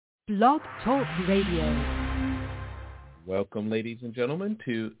Blog Talk Radio. Welcome, ladies and gentlemen,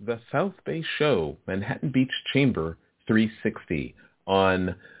 to the South Bay Show, Manhattan Beach Chamber 360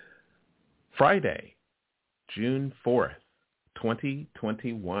 on Friday, June 4th,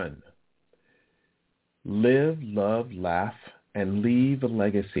 2021. Live, love, laugh, and leave a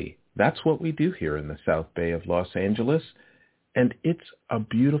legacy. That's what we do here in the South Bay of Los Angeles, and it's a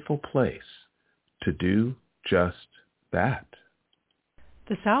beautiful place to do just that.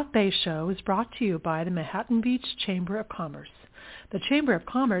 The South Bay Show is brought to you by the Manhattan Beach Chamber of Commerce. The Chamber of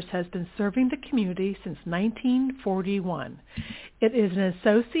Commerce has been serving the community since 1941. It is an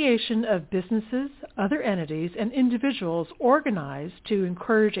association of businesses, other entities, and individuals organized to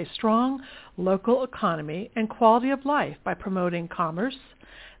encourage a strong local economy and quality of life by promoting commerce,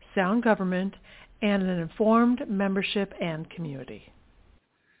 sound government, and an informed membership and community.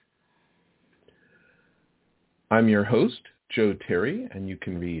 I'm your host, Joe Terry, and you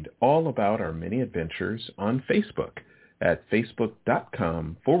can read all about our many adventures on Facebook at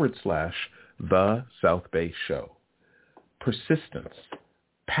facebook.com/The South Bay Show. Persistence,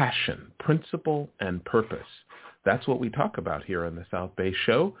 passion, principle, and purpose. That's what we talk about here on the South Bay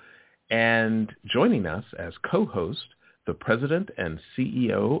Show. And joining us as co-host, the president and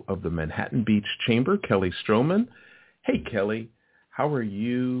CEO of the Manhattan Beach Chamber, Kelly Stroman. Hey, Kelly, how are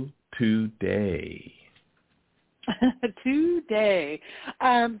you today? Today.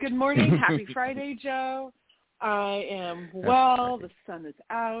 Good morning. Happy Friday, Joe. I am well. The sun is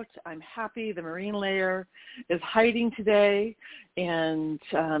out. I'm happy. The marine layer is hiding today, and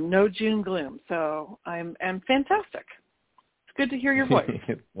no June gloom. So I'm fantastic. It's good to hear your voice.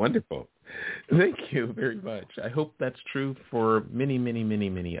 Wonderful. Thank you very much. I hope that's true for many, many, many,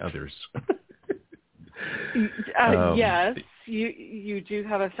 many others. Yes, you do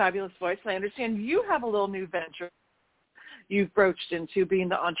have a fabulous voice. I understand you have a little new venture you've broached into, being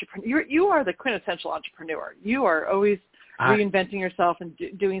the entrepreneur. You are the quintessential entrepreneur. You are always reinventing yourself and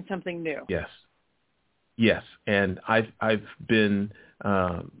doing something new. Yes, and I've been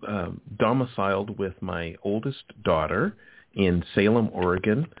domiciled with my oldest daughter in Salem,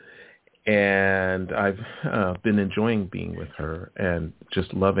 Oregon, and I've been enjoying being with her and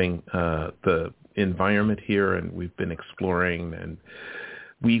just loving the environment here, and we've been exploring, and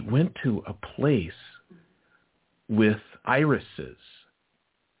we went to a place with irises,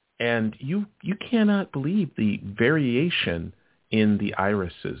 and you cannot believe the variation in the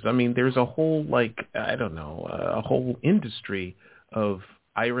irises. I mean, there's a whole, a whole industry of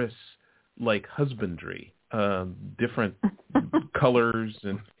iris husbandry, different colors,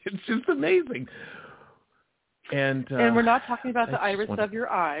 and it's just amazing. And we're not talking about the iris of your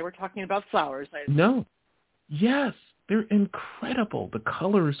eye. We're talking about flowers. No. Yes, they're incredible. The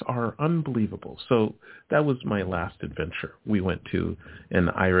colors are unbelievable. So that was my last adventure. We went to an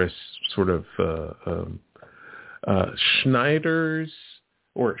iris sort of Shriners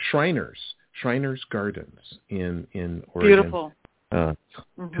Gardens in Oregon. Beautiful.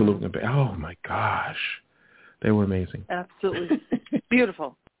 Toluca Bay. Oh my gosh, they were amazing. Absolutely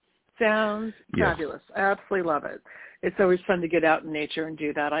beautiful. Sounds fabulous. I absolutely love it. It's always fun to get out in nature and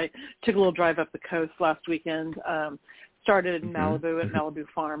do that. I took a little drive up the coast last weekend, started in Malibu at Malibu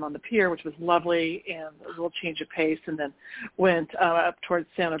Farm on the pier, which was lovely, and a little change of pace, and then went up towards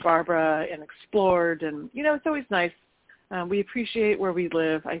Santa Barbara and explored. And, it's always nice. We appreciate where we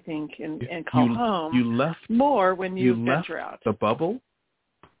live, I think, and call home more when you venture out. The bubble?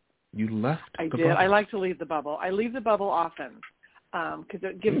 You left the bubble? I did. I like to leave the bubble. I leave the bubble often, because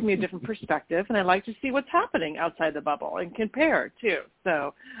it gives me a different perspective, and I like to see what's happening outside the bubble and compare too.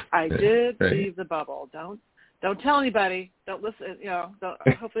 So I did leave the bubble. Don't tell anybody. Don't listen.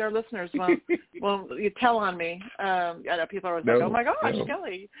 Hopefully our listeners won't you tell on me. I know people are always like, "Oh my gosh,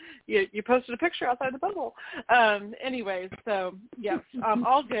 Kelly, you posted a picture outside the bubble." Anyways, so yes,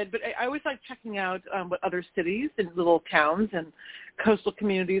 all good. But I always like checking out what other cities and little towns and coastal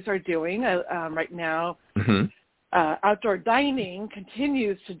communities are doing right now. Mm-hmm. Outdoor dining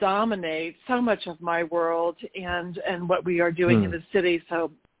continues to dominate so much of my world and what we are doing in the city.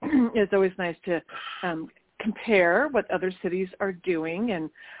 So it's always nice to compare what other cities are doing. And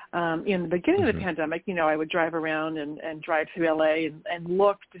in the beginning of the pandemic, I would drive around and drive through LA and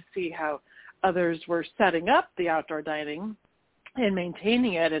look to see how others were setting up the outdoor dining and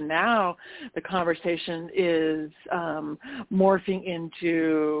maintaining it. And now the conversation is morphing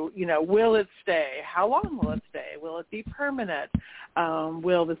into, will it stay? How long will it stay? Will it be permanent?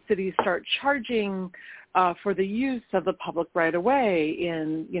 Will the city start charging for the use of the public right-of-way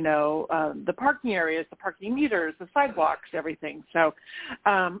in, the parking areas, the parking meters, the sidewalks, everything. So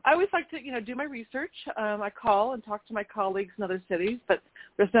I always like to, do my research. I call and talk to my colleagues in other cities, but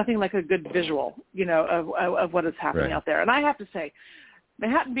there's nothing like a good visual, of what is happening out there. And I have to say,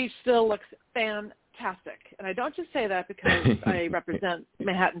 Manhattan Beach still looks fantastic. And I don't just say that because I represent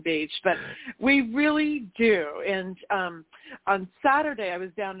Manhattan Beach, but we really do. And on Saturday, I was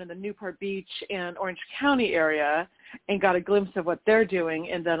down in the Newport Beach and Orange County area and got a glimpse of what they're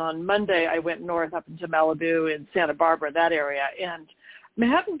doing. And then on Monday, I went north up into Malibu and Santa Barbara, that area. And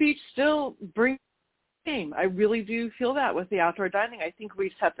Manhattan Beach still brings the game. I really do feel that with the outdoor dining. I think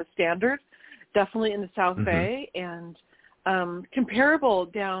we've set the standard, definitely in the South Bay. And comparable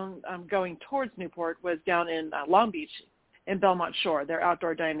down going towards Newport was down in Long Beach in Belmont Shore. Their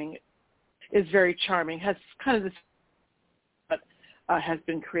outdoor dining is very charming, has kind of this has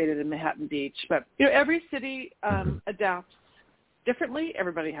been created in Manhattan Beach. But, every city adapts differently.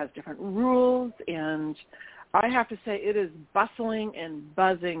 Everybody has different rules. And I have to say it is bustling and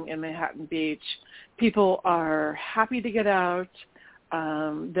buzzing in Manhattan Beach. People are happy to get out.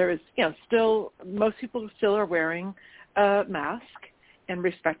 There is, still, most people still are wearing a mask and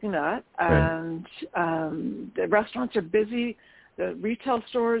respecting that. And the restaurants are busy. The retail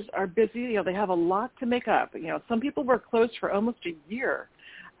stores are busy. They have a lot to make up. Some people were closed for almost a year,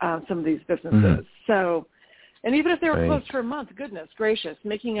 some of these businesses. So, and even if they were closed for a month, goodness gracious,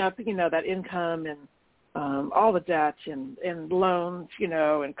 making up, that income and all the debt and loans,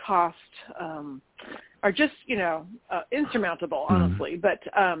 and cost are just, insurmountable, honestly. But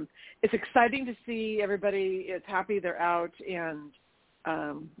it's exciting to see everybody is happy they're out. And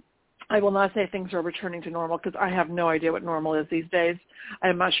I will not say things are returning to normal because I have no idea what normal is these days.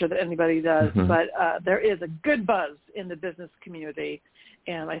 I'm not sure that anybody does. But there is a good buzz in the business community.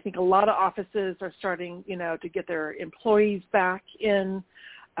 And I think a lot of offices are starting, to get their employees back in.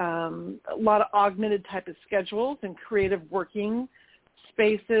 A lot of augmented type of schedules and creative working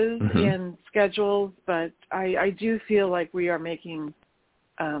spaces and schedules, but I do feel like we are making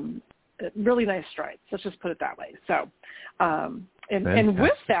really nice strides. Let's just put it that way. So, and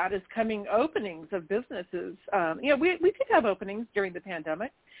with that is coming openings of businesses. We did have openings during the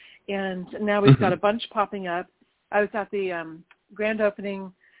pandemic, and now we've got a bunch popping up. I was at the grand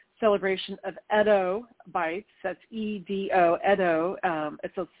opening celebration of Edo Bites. That's E-D-O, Edo.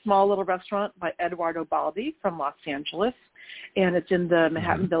 It's a small little restaurant by Eduardo Baldi from Los Angeles, and it's in the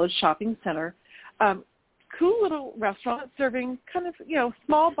Manhattan Village Shopping Center. Cool little restaurant serving kind of,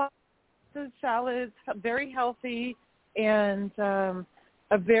 small boxes, salads, very healthy, and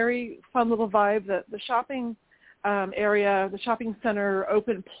a very fun little vibe. The shopping area, the shopping center,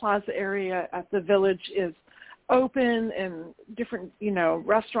 open plaza area at the Village is open, and different,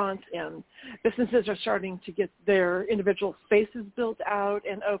 restaurants and businesses are starting to get their individual spaces built out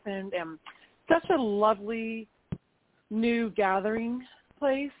and opened, and such a lovely new gathering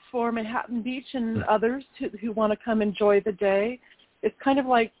place for Manhattan Beach and others who want to come enjoy the day. It's kind of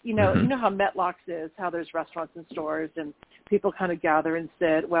like, you know how Metlocks is, how there's restaurants and stores and people kind of gather and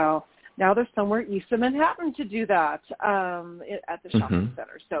sit. Well, now there's somewhere east of Manhattan to do that at the shopping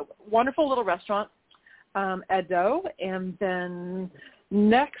center. So wonderful little restaurant. Edo, and then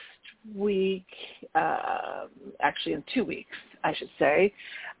next week, actually in 2 weeks, I should say,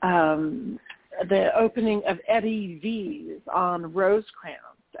 the opening of Eddie V's on Rosecrans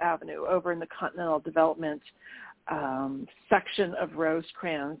Avenue over in the Continental Development section of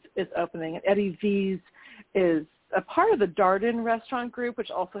Rosecrans is opening. And Eddie V's is a part of the Darden restaurant group,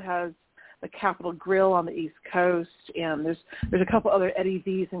 which also has the Capitol Grill on the East Coast, and there's a couple other Eddie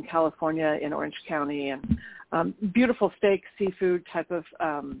V's in California, in Orange County, and beautiful steak, seafood type of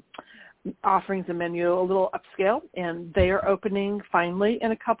offerings and menu, a little upscale, and they are opening finally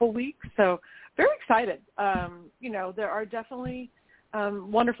in a couple weeks. So very excited. There are definitely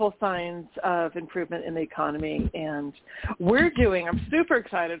wonderful signs of improvement in the economy, and I'm super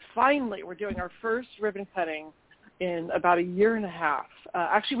excited, finally, we're doing our first ribbon cutting in about a year and a half.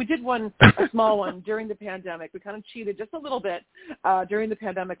 Actually, we did a small one during the pandemic. We kind of cheated just a little bit. During the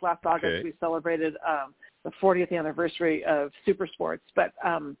pandemic last August, we celebrated the 40th anniversary of Super Sports, but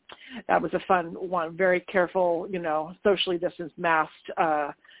that was a fun one, very careful, socially distanced, masked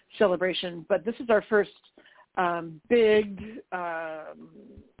celebration. But this is our first big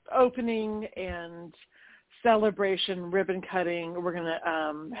opening and celebration, ribbon cutting. We're going to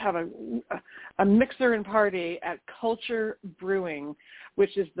have a mixer and party at Culture Brewing,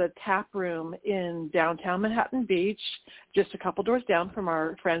 which is the tap room in downtown Manhattan Beach, just a couple doors down from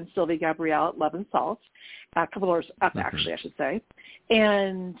our friend Sylvie Gabrielle at Love and Salt, a couple doors up, actually, I should say.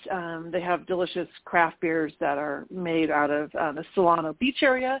 And they have delicious craft beers that are made out of the Solano Beach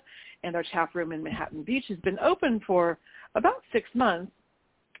area, and our tap room in Manhattan Beach has been open for about 6 months,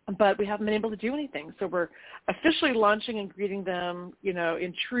 but we haven't been able to do anything. So we're officially launching and greeting them,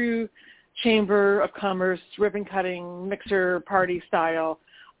 in true Chamber of Commerce ribbon cutting mixer party style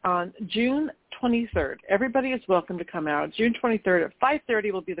on June 23rd. Everybody is welcome to come out. June 23rd at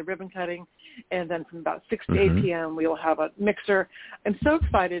 5:30 will be the ribbon cutting, and then from about 6 to 8 p.m. we will have a mixer. I'm so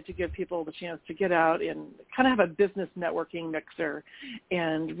excited to give people the chance to get out and kind of have a business networking mixer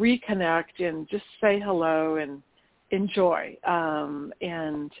and reconnect and just say hello and enjoy.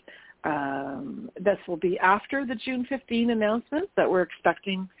 This will be after the June 15 announcement that we're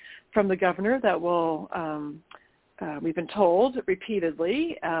expecting from the governor that will, we've been told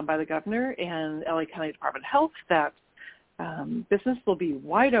repeatedly by the governor and LA County Department of Health that business will be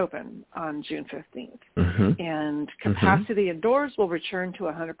wide open on June 15th. And capacity indoors will return to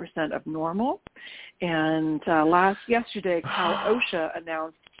 100% of normal. And yesterday, CalOSHA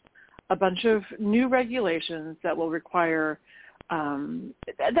announced a bunch of new regulations that will require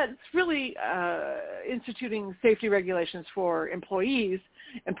that's really instituting safety regulations for employees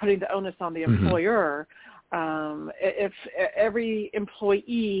and putting the onus on the employer. If every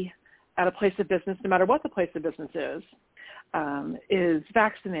employee at a place of business, no matter what the place of business is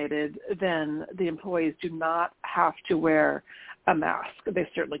vaccinated, then the employees do not have to wear a mask. They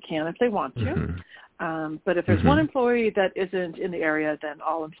certainly can if they want to. But if there's one employee that isn't in the area, then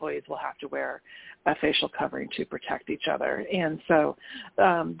all employees will have to wear a facial covering to protect each other. And so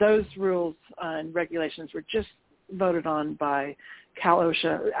those rules and regulations were just voted on by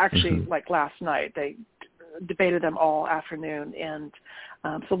CalOSHA, actually like last night. They debated them all afternoon. And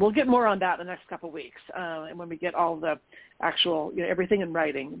so we'll get more on that in the next couple of weeks and when we get all the actual, everything in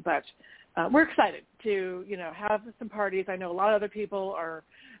writing. But we're excited to, have some parties. I know a lot of other people are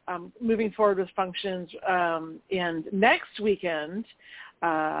moving forward with functions. And next weekend,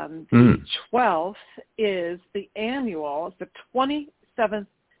 the 12th is the 27th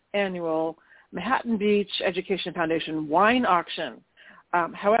annual Manhattan Beach Education Foundation wine auction.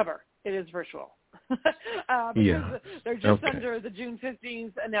 However, it is virtual. Because they're just under the June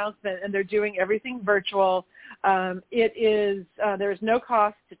 15th announcement, and they're doing everything virtual. There's no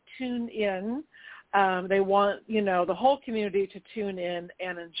cost to tune in. They want, the whole community to tune in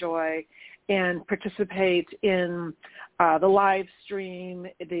and enjoy and participate in the live stream,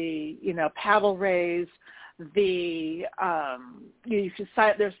 the, paddle raise, there's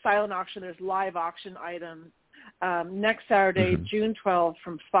silent auction, there's live auction items. Next Saturday, June 12th,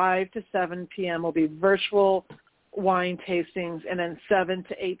 from 5 to 7 p.m. will be virtual wine tastings, and then 7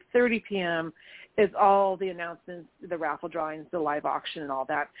 to 8:30 p.m. is all the announcements, the raffle drawings, the live auction, and all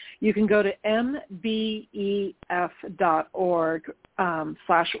that. You can go to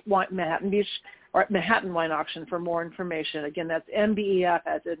mbef.org/Manhattan Beach or Manhattan Wine Auction for more information. Again, that's MBEF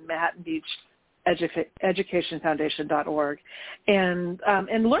as in Manhattan Beach educationfoundation.org, and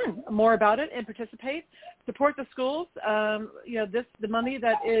learn more about it and participate. Support the schools. The money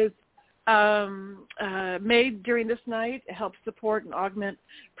that is made during this night helps support and augment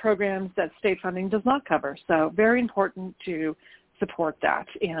programs that state funding does not cover. So very important to support that.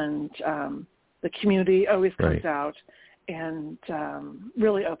 And the community always comes out and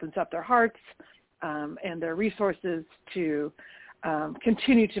really opens up their hearts and their resources to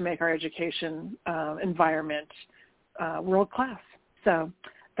continue to make our education environment world class. So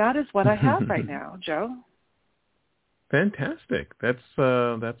that is what I have right now, Joe. Fantastic. That's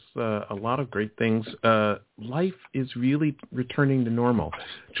a lot of great things. Life is really returning to normal.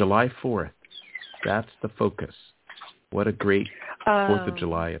 July 4th. That's the focus. What a great 4th of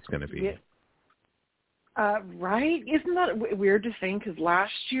July it's going to be. Right? Isn't that weird to think? Because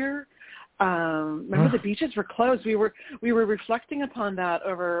last year, remember the beaches were closed. We were reflecting upon that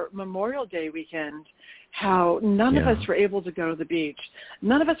over Memorial Day weekend, how none of us were able to go to the beach.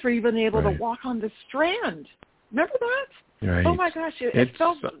 None of us were even able to walk on the Strand. Remember that? Right. Oh my gosh, it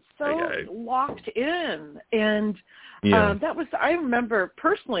felt so locked in. And that was, I remember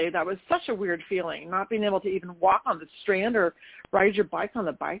personally, that was such a weird feeling, not being able to even walk on the Strand or ride your bike on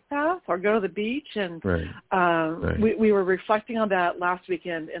the bike path or go to the beach. And we were reflecting on that last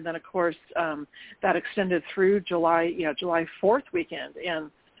weekend. And then, of course, that extended through July 4th weekend. And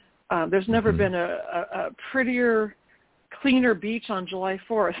there's never been a prettier cleaner beach on July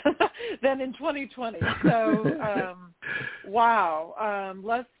 4th than in 2020. So, wow.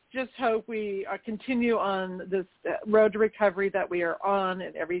 Let's just hope we continue on this road to recovery that we are on,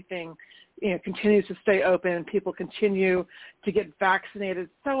 and everything continues to stay open, and people continue to get vaccinated.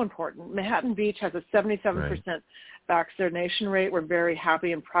 So important. Manhattan Beach has a 77% vaccination rate. We're very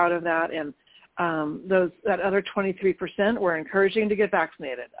happy and proud of that. And that other 23%, we're encouraging to get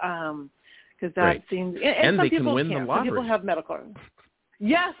vaccinated because that seems. And some they people can win can't. the lottery. Some people have medical.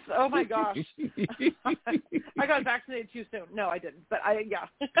 Yes. Oh my gosh. I got vaccinated too soon. No, I didn't. But I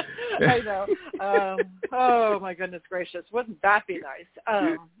know. Oh my goodness gracious. Wouldn't that be nice?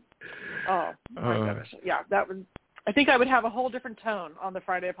 Oh my goodness. Yeah, that would. I think I would have a whole different tone on the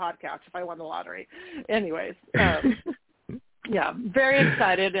Friday podcast if I won the lottery. Anyways. Yeah, very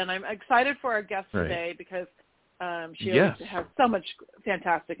excited, and I'm excited for our guest today because she has so much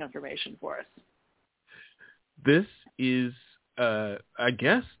fantastic information for us. This is, I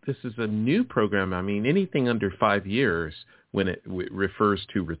guess, this is a new program. I mean, anything under 5 years when it refers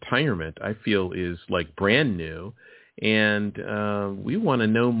to retirement, I feel is like brand new, and we want to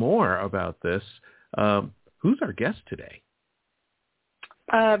know more about this. Who's our guest today?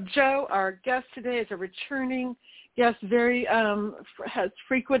 Joe, our guest today is a returning guest, has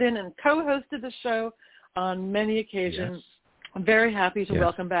frequented and co-hosted the show on many occasions. Yes. I'm very happy to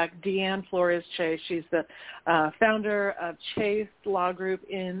welcome back DeAnn Flores-Chase. She's the founder of Chase Law Group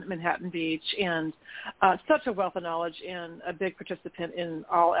in Manhattan Beach, and such a wealth of knowledge and a big participant in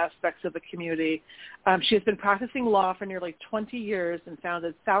all aspects of the community. She has been practicing law for nearly 20 years and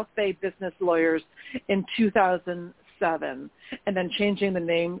founded South Bay Business Lawyers in 2007, and then changing the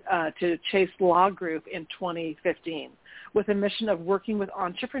name to Chase Law Group in 2015, with a mission of working with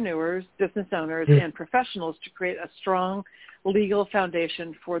entrepreneurs, business owners, and professionals to create a strong legal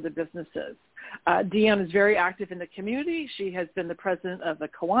foundation for the businesses. DeAnn is very active in the community. She has been the president of the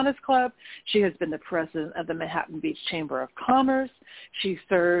Kiwanis Club. She has been the president of the Manhattan Beach Chamber of Commerce. She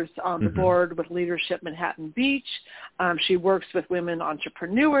serves on the board with Leadership Manhattan Beach. She works with women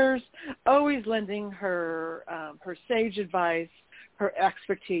entrepreneurs, always lending her sage advice, her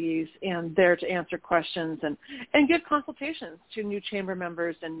expertise, and there to answer questions and give consultations to new chamber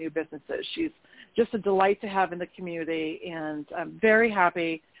members and new businesses. She's just a delight to have in the community, and I'm very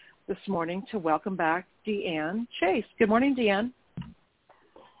happy this morning to welcome back DeAnn Chase. Good morning, DeAnn.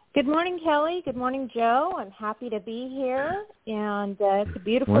 Good morning, Kelly. Good morning, Joe. I'm happy to be here, and it's a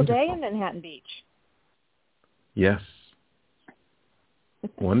beautiful day in Manhattan Beach. Yes.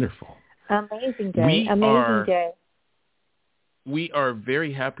 Wonderful. Amazing day. Amazing day. We are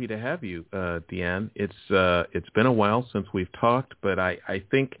very happy to have you, DeAnn. It's been a while since we've talked, but I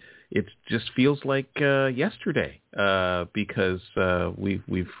think it just feels like yesterday because we've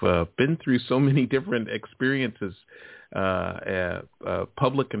been through so many different experiences,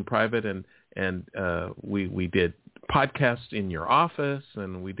 public and private, and we did podcasts in your office,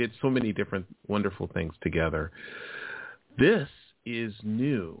 and we did so many different wonderful things together. This is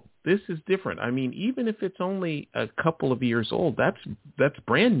new. This is different. I mean, even if it's only a couple of years old, that's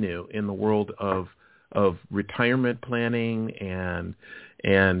brand new in the world of retirement planning, and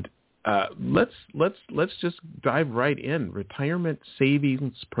let's just dive right in. Retirement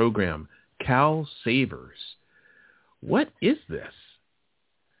Savings Program, CalSavers. What is this?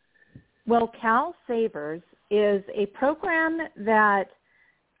 Well, CalSavers is a program that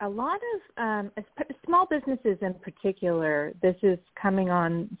a lot of small businesses in particular, this is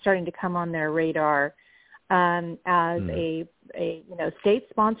starting to come on their radar as a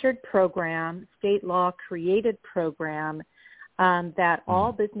state-sponsored program, state law-created program that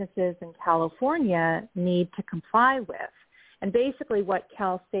all businesses in California need to comply with. And basically what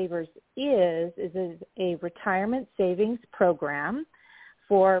CalSavers is a retirement savings program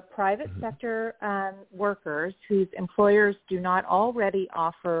for private sector workers whose employers do not already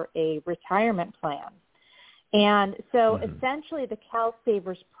offer a retirement plan. And so essentially the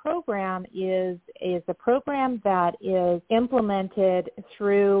CalSavers program is a program that is implemented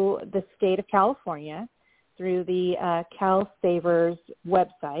through the state of California, through the CalSavers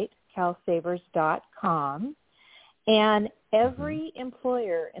website, CalSavers.com. And every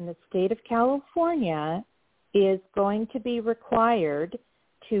employer in the state of California is going to be required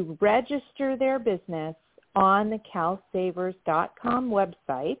to register their business on the CalSavers.com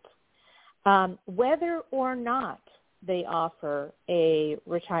website, whether or not they offer a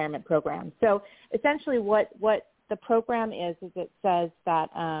retirement program. So essentially what the program is it says that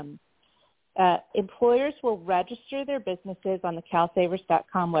employers will register their businesses on the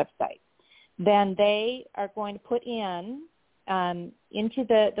CalSavers.com website. Then they are going to put in into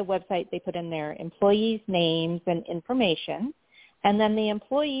the website, they put in their employees' names and information, and then the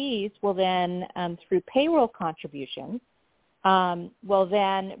employees will then, through payroll contributions, will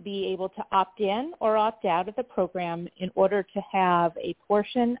then be able to opt in or opt out of the program in order to have a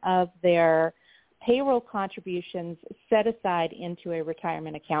portion of their payroll contributions set aside into a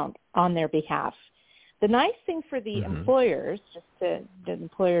retirement account on their behalf. The nice thing for the employers, the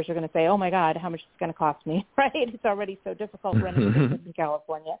employers are going to say, oh, my God, how much is it going to cost me, right? It's already so difficult running a business in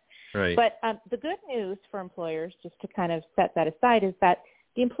California. Right. But the good news for employers, just to kind of set that aside, is that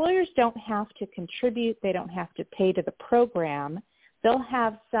the employers don't have to contribute. They don't have to pay to the program. They'll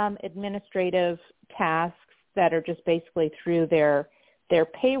have some administrative tasks that are just basically through their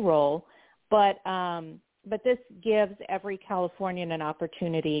payroll. But this gives every Californian an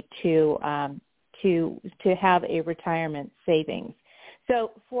opportunity to have a retirement savings.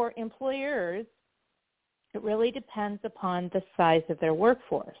 So for employers, it really depends upon the size of their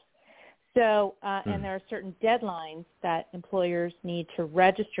workforce. So, and there are certain deadlines that employers need to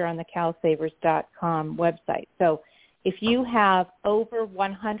register on the CalSavers.com website. So if you have over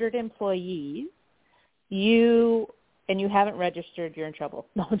 100 employees, and you haven't registered, you're in trouble.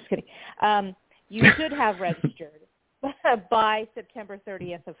 No, I'm just kidding. You should have registered by September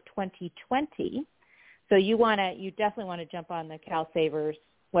 30th of 2020. So you definitely want to jump on the CalSavers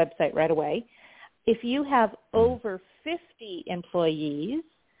website right away. If you have over 50 employees,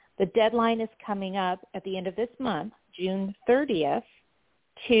 the deadline is coming up at the end of this month, June 30th,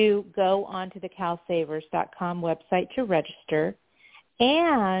 to go onto the CalSavers.com website to register.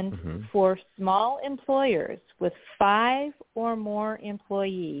 And for small employers with 5 or more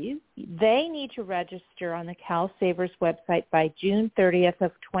employees, they need to register on the CalSavers website by June 30th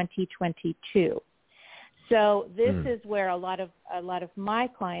of 2022. So this is where a lot of my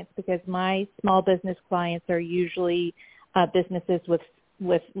clients, because my small business clients are usually businesses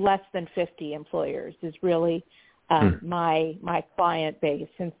with less than 50 employers, is really my client base.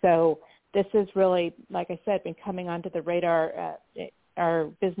 And so this is really, like I said, been coming onto the radar. Our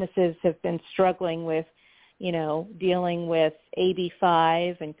businesses have been struggling with, dealing with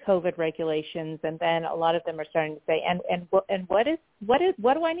AB5 and COVID regulations, and then a lot of them are starting to say, and what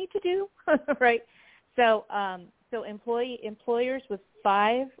do I need to do, right? So employers with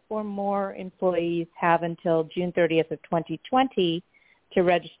 5 or more employees have until June 30th of 2020 to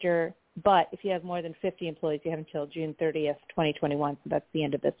register. But if you have more than 50 employees, you have until June 30th, 2021. So that's the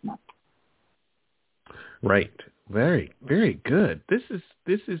end of this month. Right. Very, very good.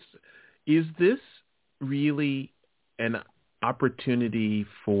 Is this really an opportunity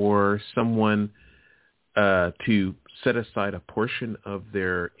for someone to set aside a portion of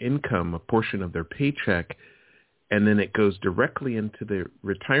their income, a portion of their paycheck, and then it goes directly into the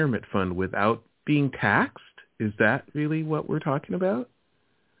retirement fund without being taxed? Is that really what we're talking about?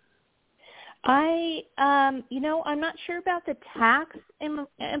 I'm not sure about the tax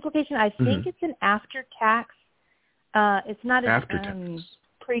implication. I think it's an after-tax. It's not a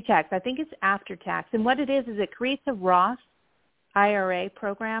pre-tax. I think it's after-tax. And what it is it creates a Roth IRA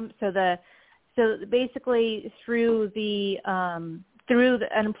program. So basically through an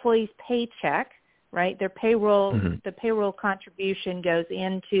employee's paycheck, right? Their payroll, the payroll contribution goes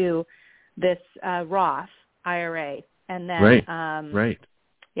into this Roth IRA, and then right.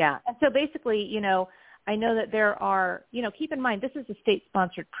 Yeah. And so basically, I know that there are, keep in mind, this is a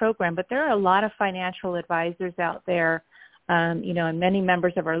state-sponsored program, but there are a lot of financial advisors out there, and many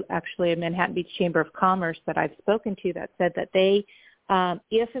members of our Manhattan Beach Chamber of Commerce that I've spoken to that said that they,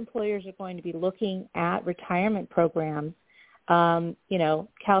 if employers are going to be looking at retirement programs,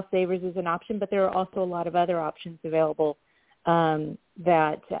 CalSavers is an option, but there are also a lot of other options available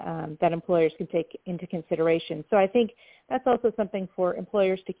that employers can take into consideration. So I think that's also something for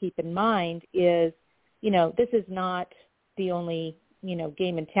employers to keep in mind is, this is not the only,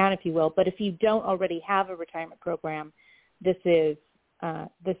 game in town, if you will, but if you don't already have a retirement program, this is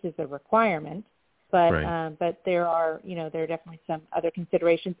a requirement. But but there are definitely some other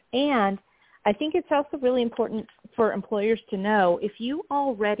considerations. And I think it's also really important for employers to know if you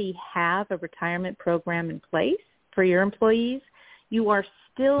already have a retirement program in place for your employees, you are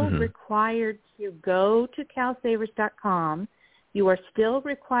still required to go to CalSavers.com. You are still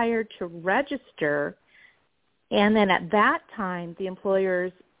required to register. And then at that time, the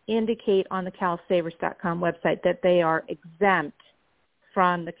employers indicate on the CalSavers.com website that they are exempt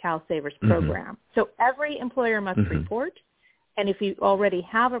from the CalSavers program. So every employer must report. And if you already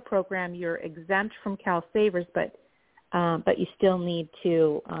have a program, you're exempt from CalSavers, but you still need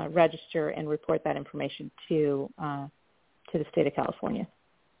to register and report that information to the state of California.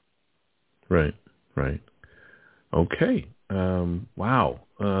 Right. Okay. Wow.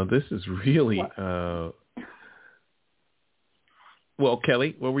 This is really, well,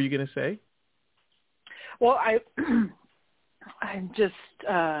 Kelly, what were you going to say? Well, I'm just,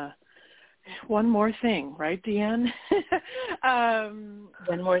 one more thing, right, DeAnn?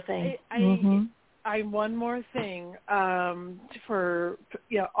 One more thing. I'm one more thing for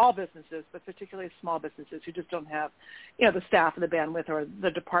all businesses, but particularly small businesses who just don't have the staff or the bandwidth or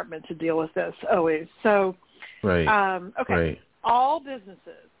the department to deal with this always. So, right. Okay, right. all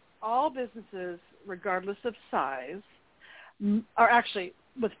businesses, regardless of size, are actually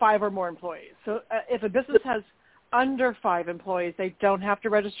with 5 or more employees. So if a business has under 5 employees, they don't have to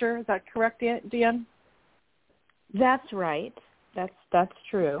register. Is that correct, DeAnn? That's right. That's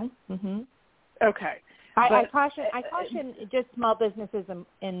true. Mm-hmm. Okay. I caution just small businesses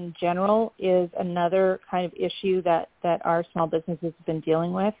in general is another kind of issue that our small businesses have been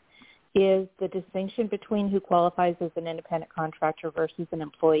dealing with, is the distinction between who qualifies as an independent contractor versus an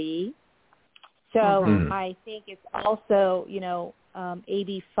employee. So I think it's also,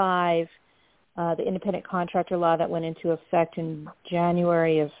 AB 5, the independent contractor law that went into effect in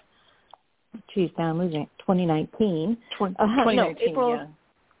January of, 2019. 2019, April,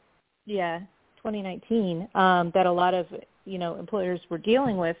 yeah, 2019, that a lot of, employers were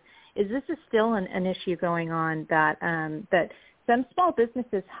dealing with. This is still an issue going on that some small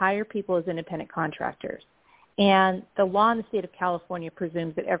businesses hire people as independent contractors. And the law in the state of California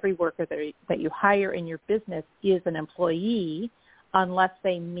presumes that every worker that you hire in your business is an employee unless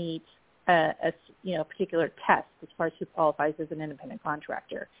they meet a particular test as far as who qualifies as an independent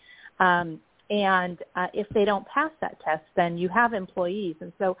contractor. And if they don't pass that test, then you have employees.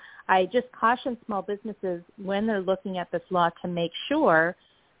 And so I just caution small businesses when they're looking at this law to make sure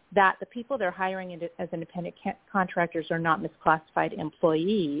that the people they're hiring as independent contractors are not misclassified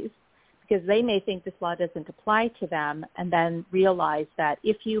employees, because they may think this law doesn't apply to them and then realize that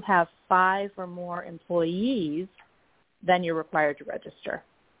if you have 5 or more employees, then you're required to register.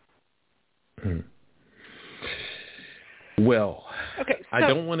 Well, okay, so, I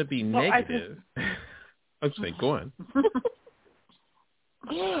don't want to be negative. I'm saying, go on.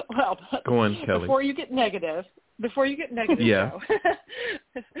 Well, go on, Kelly. Before you get negative, yeah.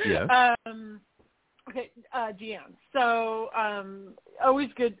 yeah. Okay, DeAnn. So,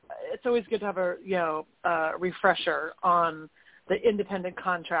 it's always good to have a refresher on the independent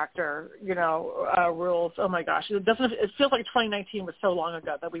contractor, rules. Oh my gosh, it feels like 2019 was so long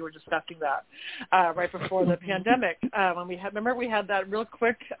ago that we were discussing that right before the pandemic. When we had that real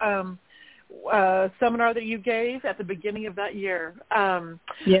quick seminar that you gave at the beginning of that year.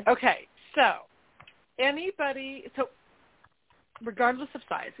 Yeah. Okay, so regardless of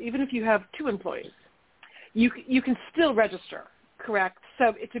size, even if you have 2 employees, you can still register, correct?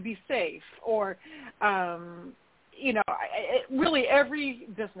 So to be safe, or really every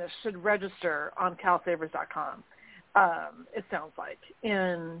business should register on CalSavers.com. It sounds like,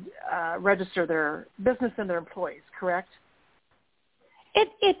 and register their business and their employees, correct?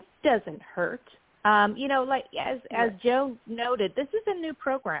 It doesn't hurt. Like as Joe noted, this is a new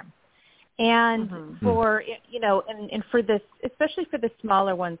program. And for, and for this, especially for the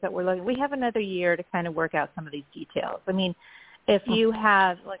smaller ones that we're looking, we have another year to kind of work out some of these details. I mean, if you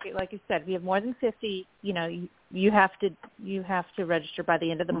have, like you said, if you have more than 50, you have to register by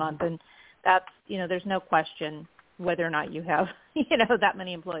the end of the month. And that's, there's no question whether or not you have, that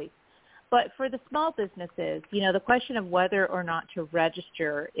many employees. But for the small businesses, the question of whether or not to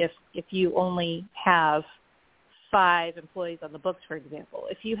register if you only have 5 employees on the books, for example.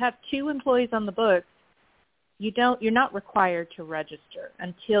 If you have 2 employees on the books, you're not required to register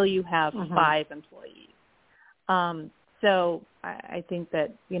until you have 5 employees. So I think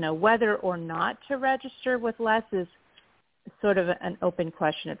that, whether or not to register with less is sort of an open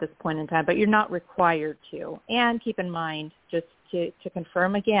question at this point in time, but you're not required to. And keep in mind, just to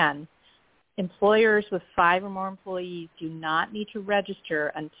confirm again, employers with 5 or more employees do not need to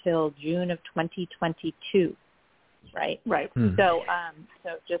register until June of 2022. Right. So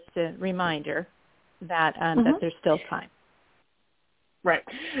just a reminder that that there's still time. Right.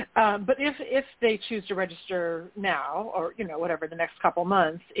 But if they choose to register now, or whatever, the next couple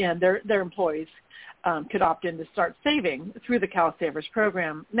months, and their employees could opt in to start saving through the CalSavers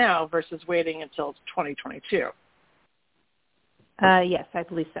program now versus waiting until 2022. Yes, I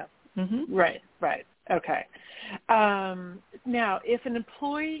believe so. Mm-hmm. Right. Okay. Now, if an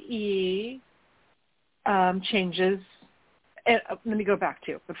employee changes, and let me go back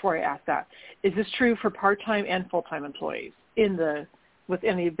to before I ask that. Is this true for part-time and full-time employees with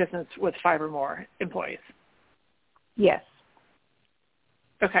any business with 5 or more employees? Yes.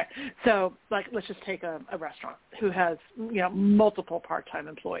 Okay. So, like, let's just take a restaurant who has, multiple part-time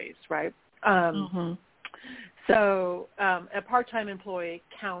employees, right? So a part-time employee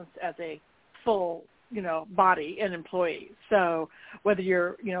counts as a full, body and employee. So whether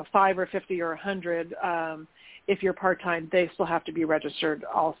you're, 5 or 50 or 100, if you're part-time, they still have to be registered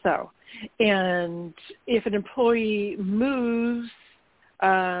also. And if an employee moves,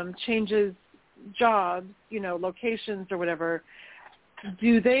 changes jobs, locations or whatever,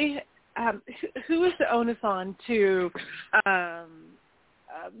 do they, who is the onus on to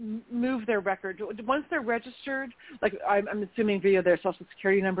move their record? Once they're registered, like I'm assuming via their Social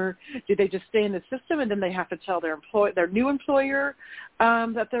Security number, do they just stay in the system and then they have to tell their new employer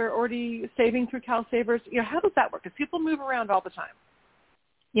that they're already saving through CalSavers? How does that work? Because people move around all the time.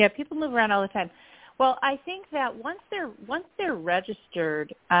 Yeah, people move around all the time. Well, I think that once they're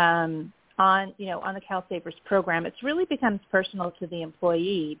registered on the CalSavers program, it really becomes personal to the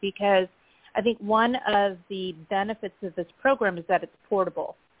employee, because I think one of the benefits of this program is that it's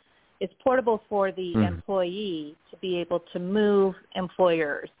portable. It's portable for the employee to be able to move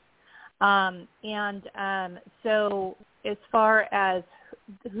employers. So as far as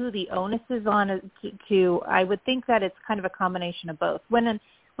who the onus is on to, I would think that it's kind of a combination of both. When an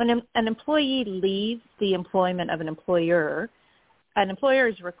employee leaves the employment of an employer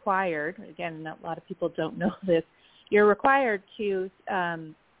is required, again, a lot of people don't know this, you're required to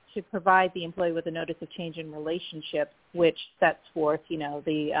provide the employee with a notice of change in relationship, which sets forth,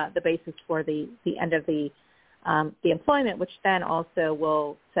 the basis for the end of the employment, which then also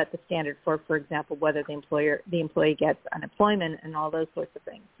will set the standard for example, whether the employee gets unemployment and all those sorts of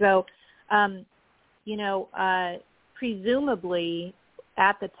things. So, presumably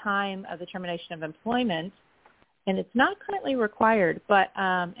at the time of the termination of employment, and it's not currently required, but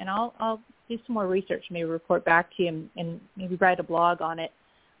and I'll do some more research, maybe report back to you and maybe write a blog on it,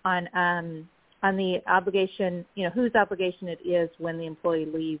 on the obligation, whose obligation it is when the employee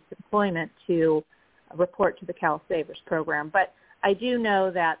leaves employment to report to the CalSavers program. But I do know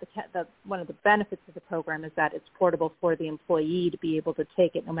that one of the benefits of the program is that it's portable for the employee to be able to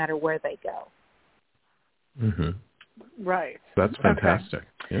take it no matter where they go. Mm-hmm. Right. That's fantastic.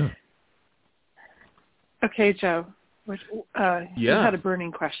 Okay. Yeah. Okay, Joe. You had a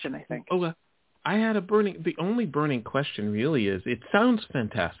burning question, I think. Oh, I had the only burning question really is, it sounds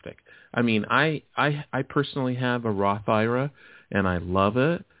fantastic. I mean, I personally have a Roth IRA, and I love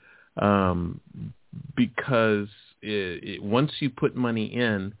it because once you put money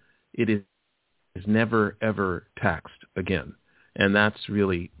in, it is never, ever taxed again. And that's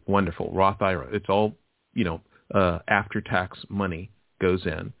really wonderful. Roth IRA, it's all, after-tax money goes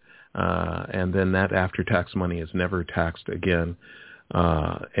in. And then that after-tax money is never taxed again.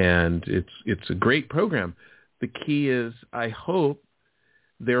 And it's a great program. The key is, I hope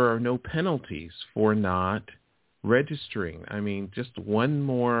there are no penalties for not registering. I mean, just one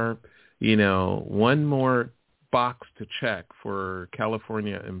more box to check for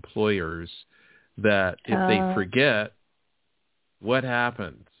California employers, that if they forget, what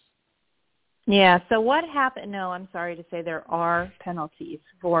happens? Yeah, so what happened? No, I'm sorry to say there are penalties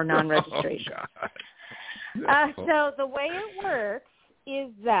for non-registration. So the way it works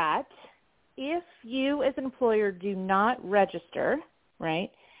is that if you as an employer do not register,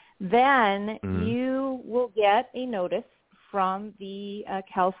 right, then you will get a notice from the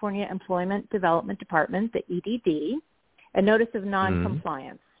California Employment Development Department, the EDD, a notice of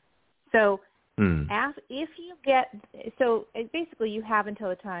non-compliance. So if you basically you have until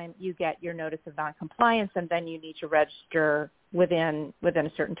the time you get your notice of non-compliance, and then you need to register within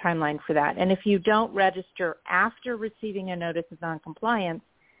a certain timeline for that. And if you don't register after receiving a notice of non-compliance,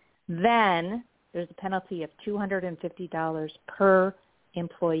 then there's a penalty of $250 per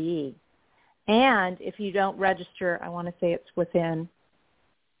employee. And if you don't register, I want to say it's within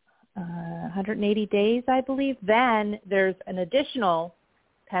 180 days, I believe, then there's an additional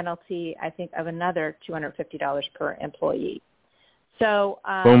penalty, I think, of another $250 per employee. So,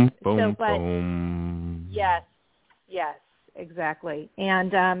 boom. Yes, exactly.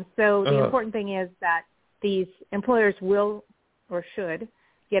 And so the important thing is that these employers will or should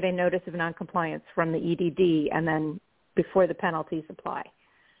get a notice of noncompliance from the EDD, and then before the penalties apply.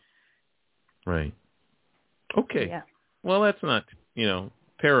 Right. Okay. Yeah. Well, that's not,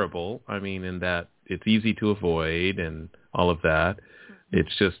 terrible. I mean, in that it's easy to avoid and all of that.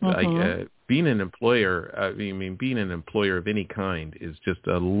 It's just being an employer. Being an employer of any kind is just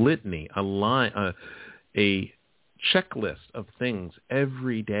a litany, a checklist of things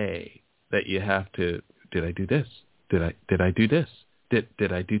every day that you have to. Did I do this? Did I do this?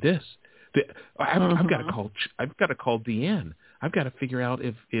 Did I do this? I've got to call DeAnn. I've got to figure out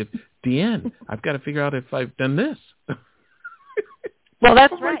if DeAnn, I've got to figure out if I've done this. Well,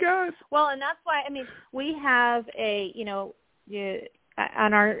 that's oh right. My God. Well, and that's why, we have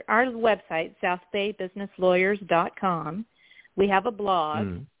on our website, southbaybusinesslawyers.com, we have a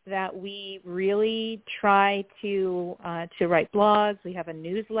blog that we really try to write blogs. We have a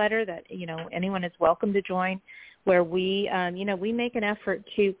newsletter that, anyone is welcome to join, where we make an effort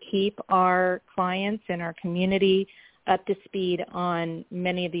to keep our clients and our community up to speed on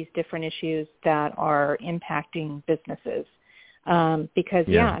many of these different issues that are impacting businesses. Because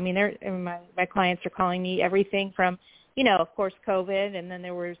my clients are calling me everything from, of course, COVID, and then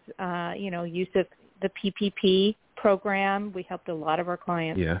there was, use of the PPP program. We helped a lot of our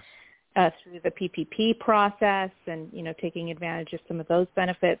clients through the PPP process and, taking advantage of some of those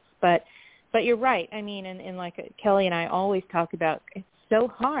benefits. But you're right. And like Kelly and I always talk about, it's so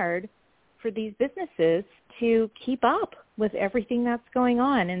hard for these businesses to keep up with everything that's going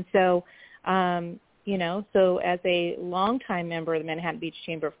on. And so, so as a longtime member of the Manhattan Beach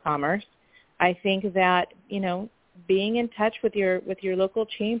Chamber of Commerce, I think that, being in touch with your local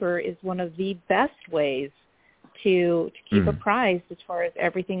chamber is one of the best ways to keep apprised as far as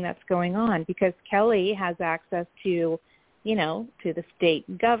everything that's going on, because Kelly has access to, to the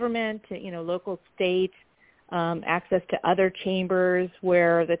state government, local state, access to other chambers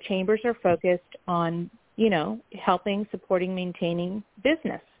where the chambers are focused on, helping, supporting, maintaining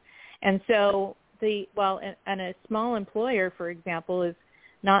business. And so and a small employer, for example, is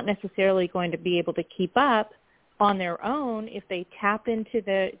not necessarily going to be able to keep up on their own. If they tap into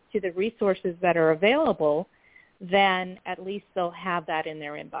the resources that are available, then at least they'll have that in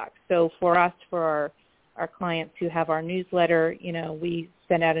their inbox. So for us, for our clients who have our newsletter, we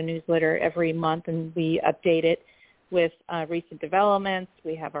send out a newsletter every month and we update it with recent developments.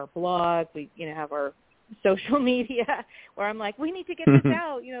 We have our blog. We have our social media where I'm like, we need to get this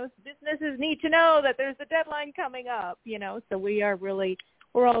out. Businesses need to know that there's a deadline coming up, so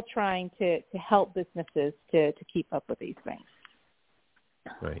we're all trying to help businesses to keep up with these things.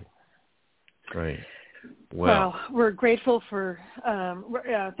 Right. Well, we're grateful for,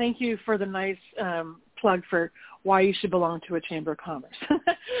 thank you for the nice plug for why you should belong to a Chamber of Commerce. And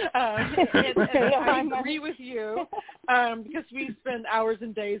I agree with you because we spend hours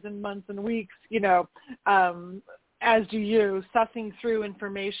and days and months and weeks, as do you, sussing through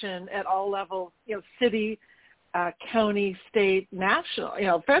information at all levels, city, county, state,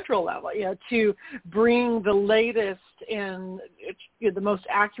 national, federal level, to bring the latest and the most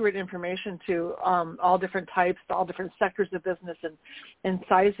accurate information to all different types, all different sectors of business and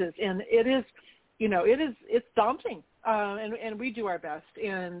sizes. And it is, it's daunting. And we do our best.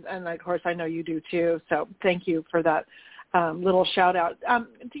 And of course, I know you do too. So thank you for that little shout out.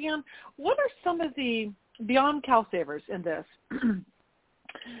 DeAnn, what are some of the, beyond CalSavers in this,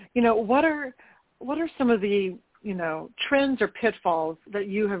 what are some of the, trends or pitfalls that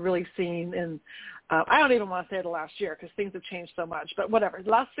you have really seen in, I don't even want to say the last year because things have changed so much, but whatever, the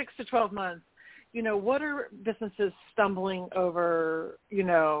last 6 to 12 months, what are businesses stumbling over,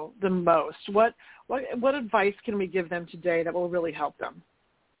 the most? What advice can we give them today that will really help them?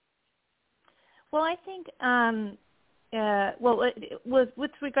 Well, I think,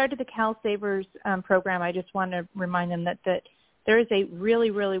 with regard to the CalSavers program, I just want to remind them that there is a really,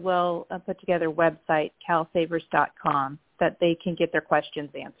 really well put together website, CalSavers.com, that they can get their questions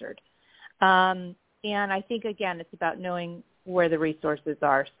answered. And I think, again, it's about knowing where the resources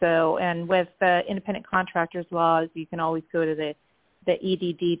are. So, and with the independent contractors laws, you can always go to the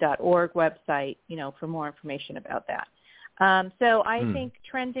edd.org website, for more information about that. So I think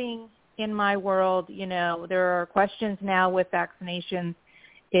trending in my world, there are questions now with vaccinations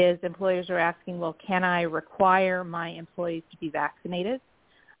is employers are asking, well, can I require my employees to be vaccinated?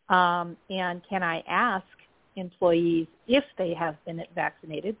 And can I ask employees if they have been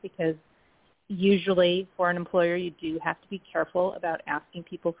vaccinated? Because usually for an employer, you do have to be careful about asking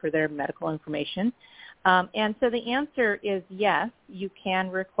people for their medical information. And so the answer is yes, you can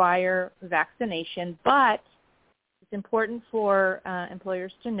require vaccination, but it's important for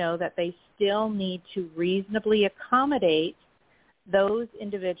employers to know that they still need to reasonably accommodate those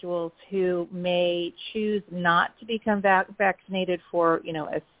individuals who may choose not to become vaccinated for,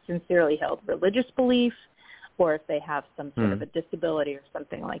 a sincerely held religious belief, or if they have some sort of a disability or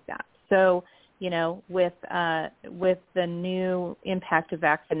something like that. So, with the new impact of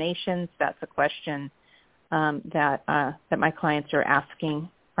vaccinations, that's a question that my clients are asking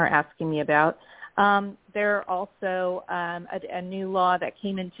me about. There are also a new law that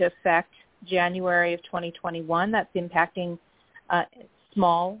came into effect January of 2021 that's impacting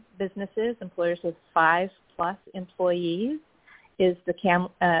small businesses, employers with 5+ employees. is the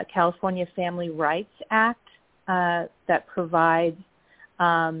California Family Rights Act that provides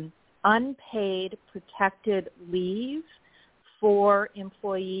unpaid protected leave for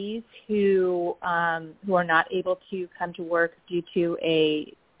employees who are not able to come to work due to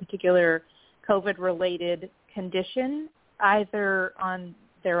a particular COVID-related condition, either on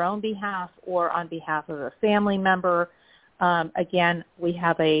their own behalf or on behalf of a family member. Again, we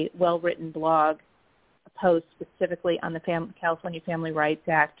have a well-written blog post specifically on the California Family Rights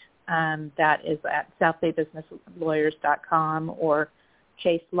Act that is at southbaybusinesslawyers.com or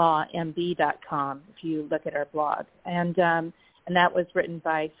chaselawmb.com if you look at our blog. And that was written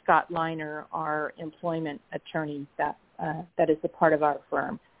by Scott Liner, our employment attorney that is a part of our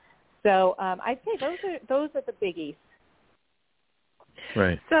firm. So I'd say those are the biggies.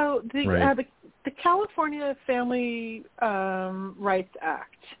 Right. So the California Family Rights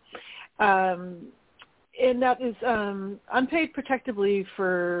Act, and that is unpaid protective leave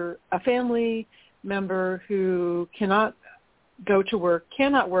for a family member who cannot go to work,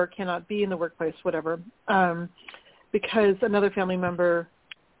 cannot be in the workplace, whatever, because another family member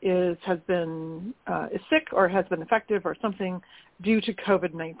is sick or has been effective or something due to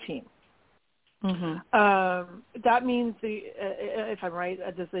COVID-19. Mm-hmm. That means if I'm right,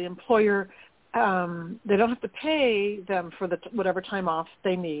 does the employer, they don't have to pay them for whatever time off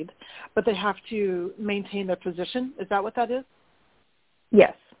they need, but they have to maintain their position. Is that what that is?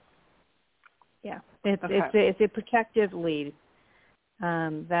 Yes. Yeah. It's a protective leave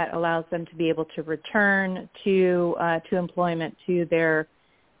that allows them to be able to return to employment to their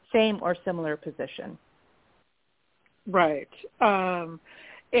same or similar position. Right.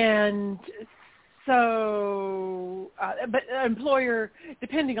 And so, but an employer,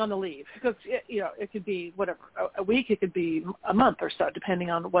 depending on the leave, because it could be whatever, a week, it could be a month or so,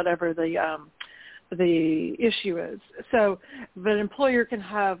 depending on whatever the issue is. So, the employer can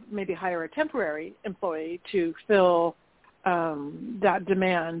maybe hire a temporary employee to fill that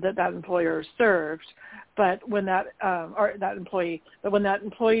demand that employer served. But when that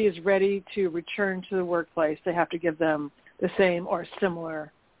employee is ready to return to the workplace, they have to give them the same or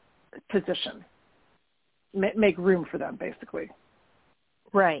similar position. Make room for them, basically.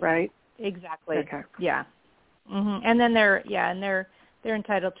 Right. Right. Exactly. Okay. Yeah. Mm-hmm. And then they're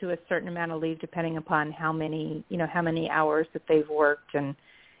entitled to a certain amount of leave depending upon how many hours that they've worked and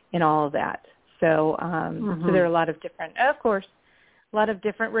all of that. So so there are a lot of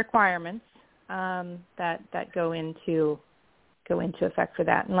different requirements that go into effect for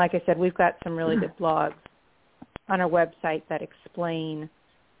that. And like I said, we've got some really good blogs on our website that explain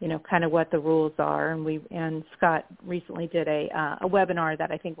kind of what the rules are, and Scott recently did a webinar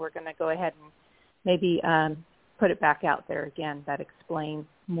that I think we're going to go ahead and maybe put it back out there again that explains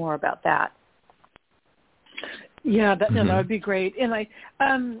more about that. Yeah, that would be great. And I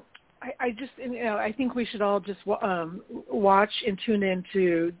just I think we should all just watch and tune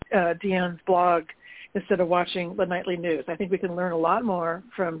into DeAnn's blog instead of watching the nightly news. I think we can learn a lot more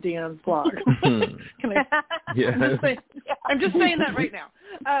from DeAnn's blog. Yeah. I'm just saying that right now.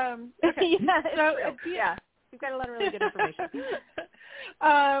 Okay. Yeah, we've got a lot of really good information.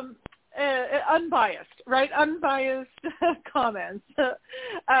 Unbiased, right? Unbiased comments. It's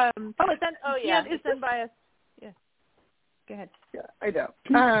unbiased. Yeah. Go ahead. Yeah, I know.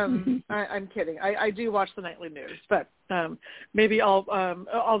 I'm kidding. I do watch the nightly news, but maybe I'll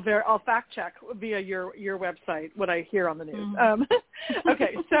fact check via your website what I hear on the news.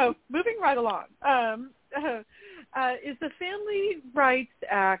 Okay, so moving right along. Is the Family Rights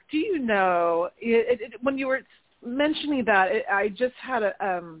Act? Do you know? When you were mentioning that, I just had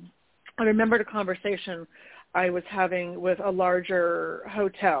I remembered a conversation I was having with a larger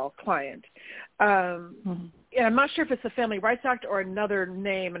hotel client. And I'm not sure if it's the Family Rights Act or another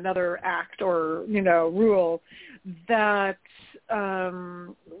name, another act or, rule that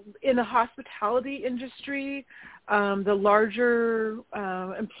in the hospitality industry, the larger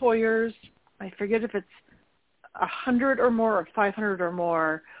employers, I forget if it's 100 or more or 500 or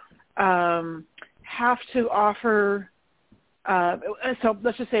more, have to offer, so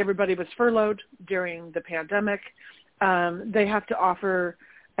let's just say everybody was furloughed during the pandemic. They have to offer,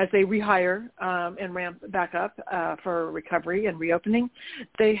 as they rehire and ramp back up for recovery and reopening,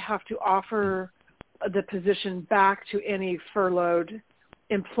 they have to offer the position back to any furloughed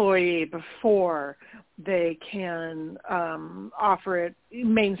employee before they can offer it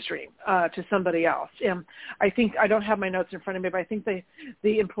mainstream to somebody else. And I think, I don't have my notes in front of me, but I think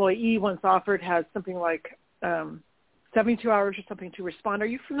the employee once offered has something like 72 hours or something to respond. Are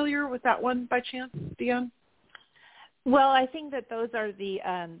you familiar with that one by chance, DeAnn? Well, I think that those are the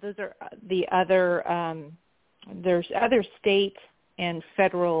other there's other state and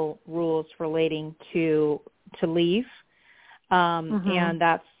federal rules relating to leave. And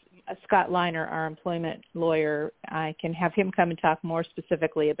that's Scott Liner, our employment lawyer. I can have him come and talk more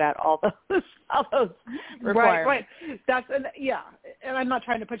specifically about all those requirements. Right. That's and I'm not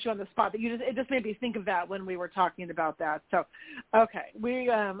trying to put you on the spot, but it just made me think of that when we were talking about that. So, okay,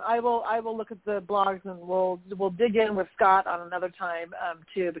 I will look at the blogs and we'll dig in with Scott on another time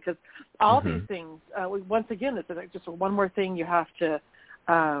too, because all these things once again it's just one more thing you have to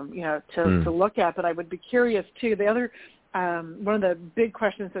to look at. But I would be curious too. The other one of the big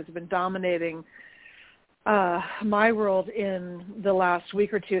questions that's been dominating my world in the last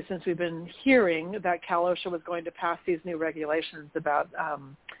week or two since we've been hearing that CalOSHA was going to pass these new regulations about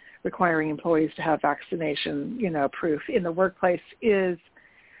requiring employees to have vaccination, proof in the workplace is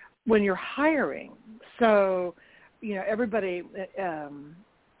when you're hiring. So, everybody,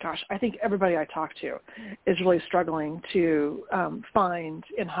 I think everybody I talk to is really struggling to find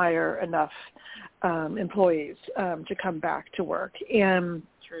and hire enough employees to come back to work. And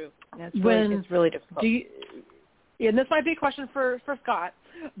true. It's really difficult. And this might be a question for Scott,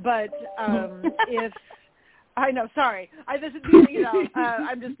 but if I know, sorry, I'm just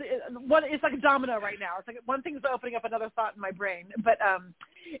it's like a domino right now. It's like one thing's opening up another thought in my brain. But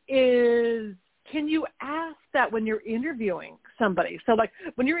can you ask that when you're interviewing somebody? So like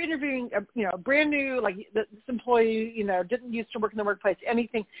when you're interviewing a brand new, like this employee, didn't used to work in the workplace,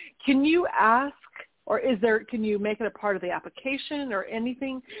 anything, can you ask, or can you make it a part of the application or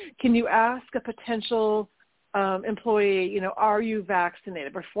anything? Can you ask a potential employee, are you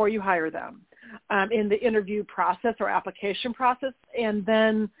vaccinated before you hire them in the interview process or application process? And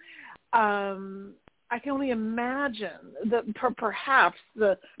then I can only imagine that perhaps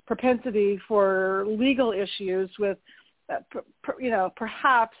the propensity for legal issues with,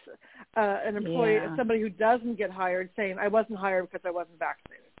 perhaps an employee, somebody who doesn't get hired, saying, I wasn't hired because I wasn't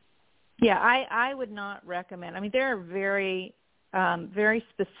vaccinated. Yeah, I would not recommend. I mean, there are very, very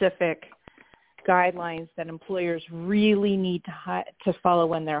specific guidelines that employers really need to follow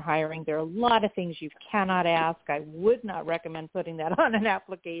when they're hiring. There are a lot of things you cannot ask. I would not recommend putting that on an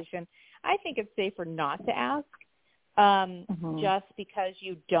application. I think it's safer not to ask, just because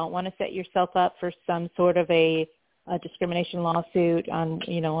you don't want to set yourself up for some sort of a discrimination lawsuit on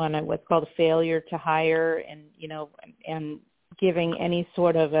what's called a failure to hire, and giving any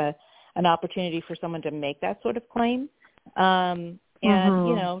sort of an opportunity for someone to make that sort of claim.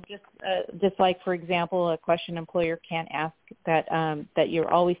 Just like, for example, a question an employer can't ask that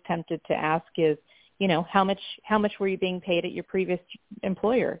you're always tempted to ask is, how much were you being paid at your previous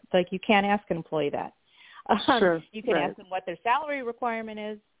employer? Like, you can't ask an employee that. Sure. You can ask them what their salary requirement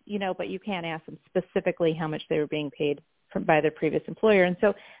is, but you can't ask them specifically how much they were being paid by their previous employer. And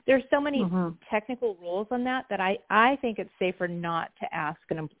so there's so many technical rules on that I think it's safer not to ask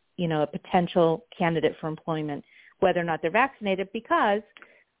a potential candidate for employment whether or not they're vaccinated, because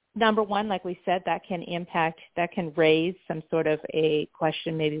number one, like we said, that can raise some sort of a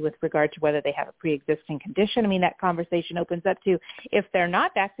question maybe with regard to whether they have a pre-existing condition. I mean, that conversation opens up to, if they're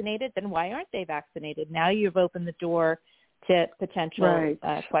not vaccinated, then why aren't they vaccinated? Now you've opened the door to potential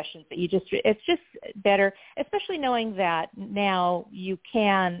questions that it's just better, especially knowing that now you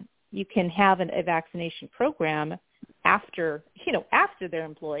can have a vaccination program after they're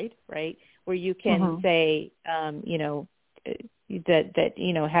employed, right? Where you can say, that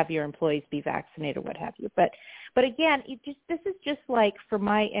have your employees be vaccinated or what have you. But again, this is just like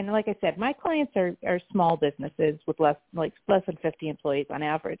and like I said, my clients are small businesses with less than 50 employees on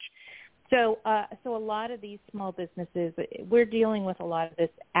average. So a lot of these small businesses, we're dealing with a lot of this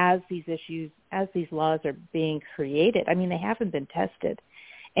as these laws are being created. I mean, they haven't been tested.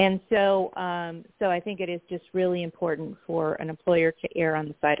 And so I think it is just really important for an employer to err on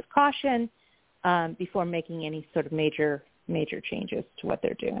the side of caution before making any sort of major changes to what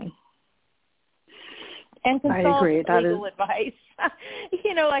they're doing. And consult legal advice.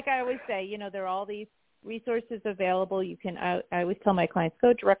 Like I always say, there are all these resources available. You can. I always tell my clients,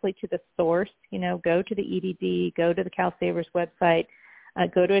 go directly to the source. Go to the EDD, go to the CalSavers website,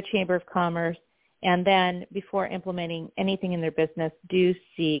 go to a Chamber of Commerce. And then before implementing anything in their business, do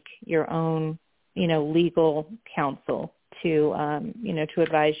seek your own, legal counsel to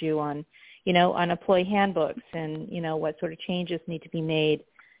advise you on employee handbooks and, what sort of changes need to be made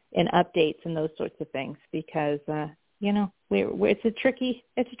and updates and those sorts of things, because, it's a tricky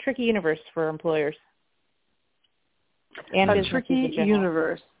universe for employers. And a tricky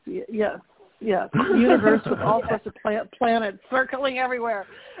universe. Yes. Yes, universe with all sorts of planets circling everywhere.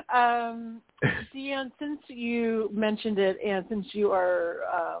 DeAnn, since you mentioned it, and since you are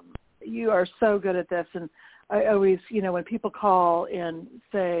so good at this, and I always, when people call and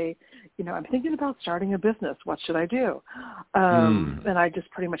say, I'm thinking about starting a business. What should I do? And I just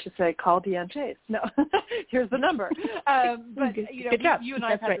pretty much just say, call DeAnn Chase. No, here's the number. But, Good job. You and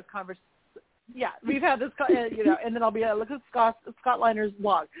I have had this conversation. Yeah, we've had this, and then I'll be look at Scott Liner's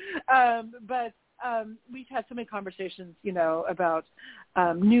blog. But we've had so many conversations, about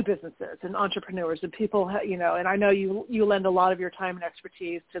new businesses and entrepreneurs and people, and I know you lend a lot of your time and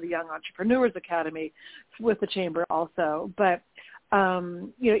expertise to the Young Entrepreneurs Academy with the Chamber also. But,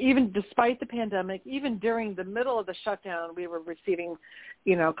 even despite the pandemic, even during the middle of the shutdown, we were receiving,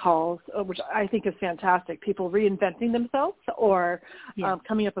 calls, which I think is fantastic. People reinventing themselves or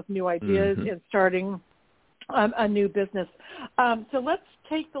coming up with new ideas and starting a new business. So let's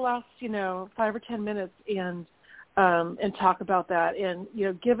take the last, 5 or 10 minutes and talk about that and,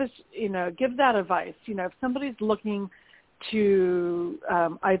 give that advice. If somebody's looking to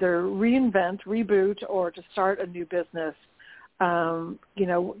either reinvent, reboot, or to start a new business, what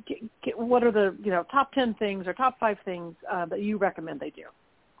are the, top 10 things or top 5 things that you recommend they do?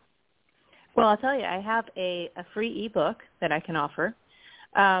 Well, I'll tell you, I have a free ebook that I can offer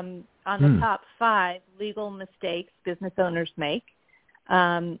on the top 5 legal mistakes business owners make.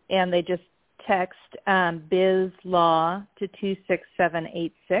 And they just text biz law to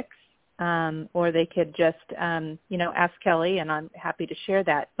 26786, or they could just, ask Kelly, and I'm happy to share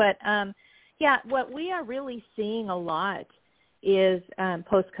that. But, what we are really seeing a lot is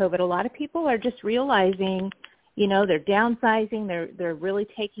post-COVID, a lot of people are just realizing, they're downsizing. They're really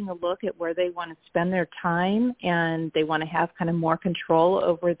taking a look at where they want to spend their time, and they want to have kind of more control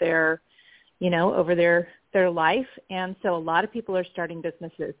over their, over their life. And so a lot of people are starting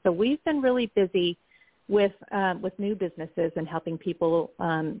businesses. So we've been really busy with new businesses and helping people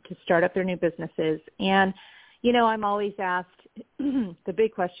to start up their new businesses. And, I'm always asked, the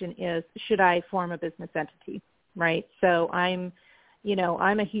big question is, should I form a business entity, right? So I'm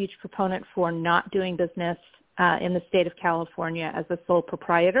a huge proponent for not doing business in the state of California as a sole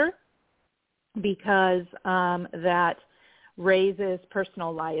proprietor, because that raises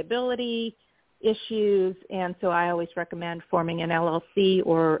personal liability issues, and so I always recommend forming an LLC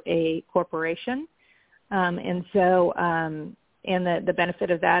or a corporation. And the benefit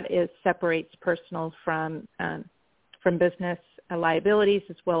of that is separates personal from business liabilities,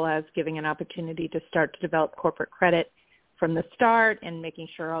 as well as giving an opportunity to start to develop corporate credit from the start and making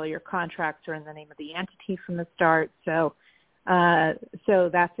sure all your contracts are in the name of the entity from the start. So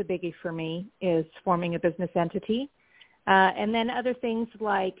that's a biggie for me, is forming a business entity. And then other things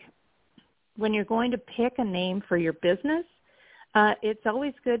like when you're going to pick a name for your business, it's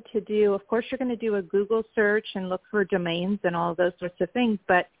always good to do, of course, you're going to do a Google search and look for domains and all of those sorts of things,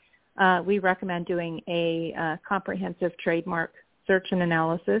 but we recommend doing a comprehensive trademark search and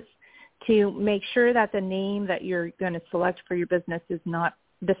analysis to make sure that the name that you're going to select for your business is not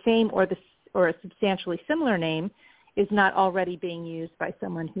the same, or a substantially similar name is not already being used by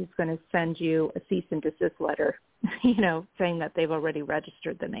someone who's going to send you a cease and desist letter, saying that they've already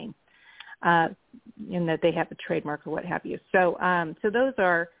registered the name, and that they have a trademark or what have you. So those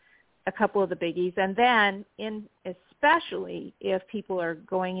are a couple of the biggies. And then especially if people are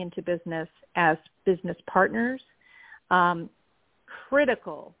going into business as business partners,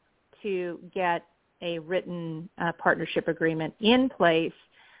 critical to get a written partnership agreement in place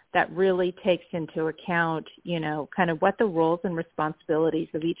that really takes into account, kind of what the roles and responsibilities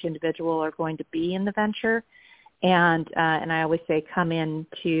of each individual are going to be in the venture. And I always say, come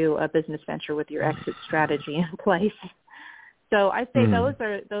into a business venture with your exit strategy in place. So I say those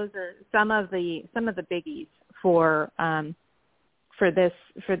are some of the biggies for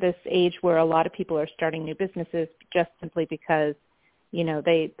this age where a lot of people are starting new businesses, just simply because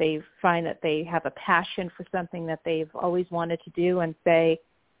they find that they have a passion for something that they've always wanted to do, and say,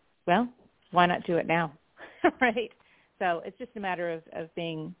 well, why not do it now, right? So it's just a matter of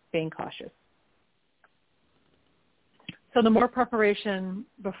being cautious. So the more preparation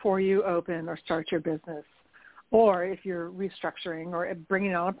before you open or start your business, or if you're restructuring or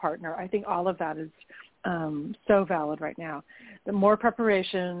bringing on a partner, I think all of that is so valid right now. The more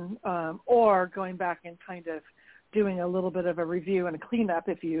preparation, or going back and kind of doing a little bit of a review and a cleanup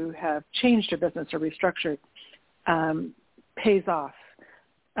if you have changed your business or restructured, pays off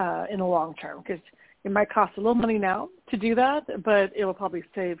in the long term, because it might cost a little money now to do that, but it will probably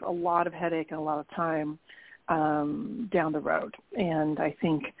save a lot of headache and a lot of time down the road. And I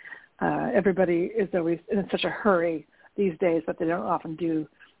think everybody is always in such a hurry these days that they don't often do,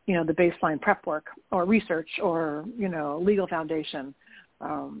 the baseline prep work or research or, legal foundation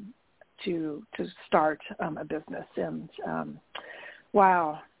to start a business. And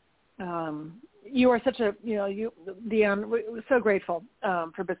wow, you are such a, DeAnn, we're so grateful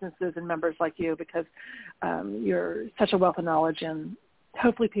for businesses and members like you, because you're such a wealth of knowledge, and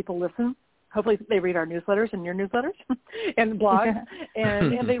hopefully people listen. Hopefully they read our newsletters and your newsletters and blogs,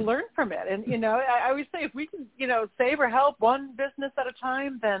 and they learn from it. And, I always say, if we can, save or help one business at a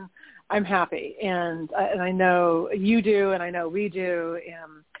time, then I'm happy. And I know you do, and I know we do,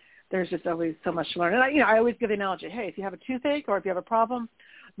 and there's just always so much to learn. And I always give the analogy, hey, if you have a toothache or if you have a problem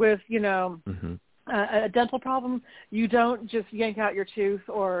with, a dental problem, you don't just yank out your tooth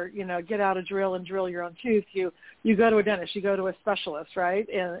or, get out a drill and drill your own tooth. You go to a dentist, you go to a specialist, right,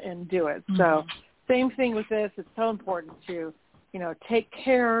 and do it. Mm-hmm. So same thing with this. It's so important to, take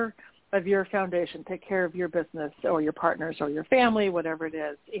care of your foundation, take care of your business or your partners or your family, whatever it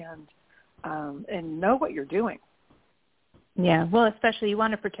is, and know what you're doing. Yeah, well, especially you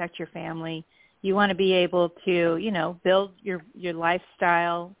want to protect your family. You want to be able to, build your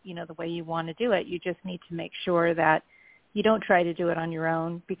lifestyle, the way you want to do it. You just need to make sure that you don't try to do it on your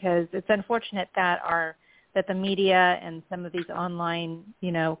own, because it's unfortunate that the media and some of these online,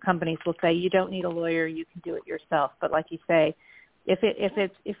 companies will say you don't need a lawyer, you can do it yourself. But like you say,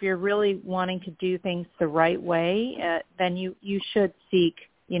 if you're really wanting to do things the right way, then you should seek,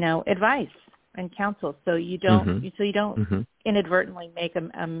 advice and counsel, so you don't inadvertently make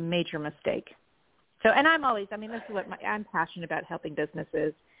a major mistake. So, and this is what I'm passionate about, helping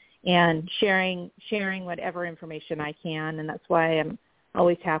businesses and sharing whatever information I can. And that's why I'm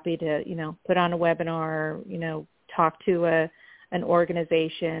always happy to, put on a webinar, talk to an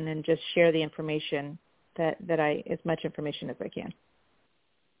organization and just share the information as much information as I can.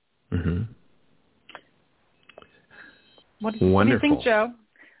 Mm-hmm. What do you think, Joe?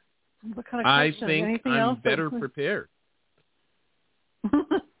 What kind of question? I think Anything I'm else better prepared.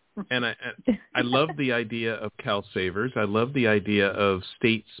 And I love the idea of CalSavers. I love the idea of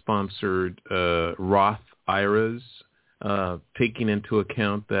state-sponsored Roth IRAs, taking into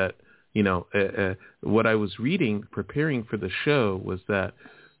account that, what I was reading, preparing for the show, was that,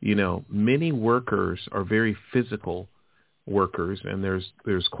 many workers are very physical workers, and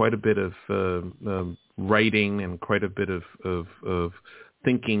there's quite a bit of writing and quite a bit of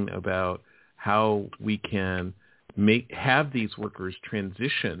thinking about how we can have these workers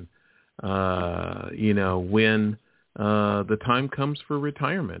transition, when the time comes for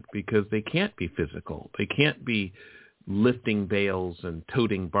retirement, because they can't be physical. They can't be lifting bales and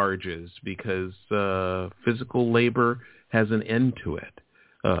toting barges, because physical labor has an end to it.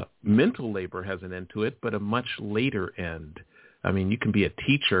 Mental labor has an end to it, but a much later end. I mean, you can be a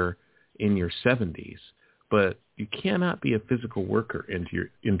teacher in your 70s, but you cannot be a physical worker into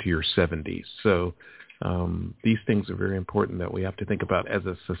your 70s. So these things are very important that we have to think about as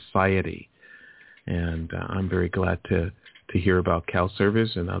a society. And I'm very glad to hear about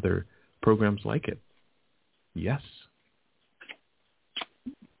CalSavers and other programs like it. Yes.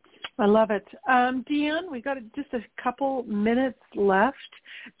 I love it. DeAnn, we've got just a couple minutes left.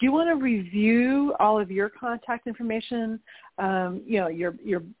 Do you want to review all of your contact information,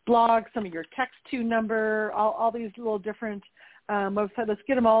 your blog, some of your text-to number, all these little different websites? Let's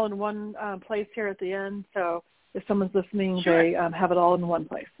get them all in one place here at the end, so if someone's listening, sure, they have it all in one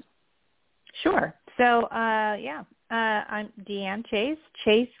place. Sure. So, I'm DeAnn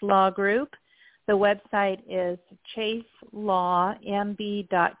Chase Law Group. The website is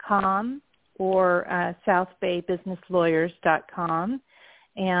chaselawmb.com or southbaybusinesslawyers.com,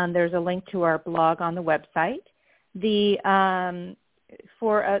 and there's a link to our blog on the website.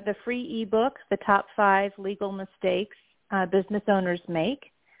 For the free ebook, The Top 5 Legal Mistakes Business Owners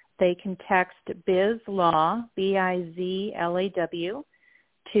Make, they can text BizLaw, BIZLAW,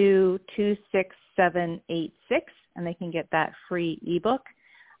 to 26786, and they can get that free ebook.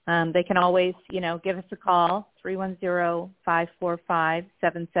 They can always, give us a call,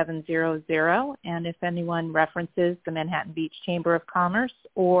 310-545-7700. And if anyone references the Manhattan Beach Chamber of Commerce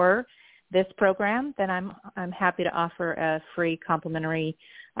or this program, then I'm happy to offer a free complimentary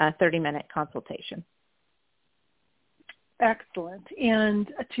 30-minute consultation. Excellent.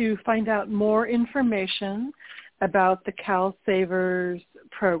 And to find out more information about the CalSavers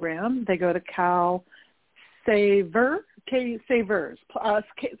program, they go to CalSavers, plural,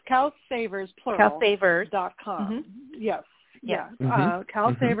 CalSavers.com. Mm-hmm. Yes. Yeah.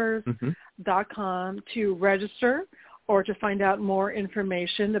 CalSavers.com to register or to find out more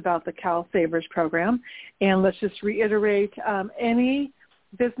information about the CalSavers program. And let's just reiterate, any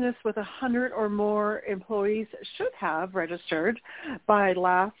business with 100 or more employees should have registered by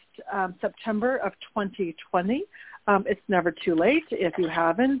last September of 2020. It's never too late. If you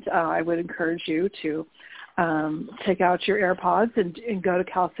haven't, I would encourage you to take out your AirPods and go to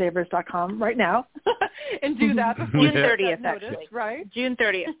CalSavers.com right now and do that before June 30th, actually. Right? June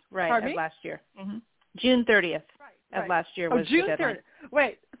 30th, right, of last year. Mm-hmm. June 30th of last year was June the deadline. 30th.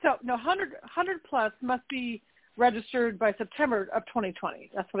 Wait, so no, 100 plus must be registered by September of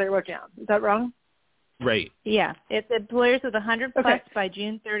 2020. That's what I wrote down. Is that wrong? Right. Yeah, it's employers with 100 plus by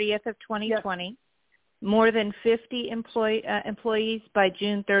June 30th of 2020. Yes. More than 50 employees by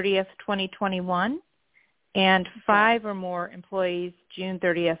June 30th, 2021, and 5 or more employees June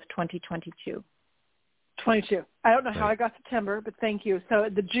 30th, 2022. 22. I don't know how I got September, but thank you. So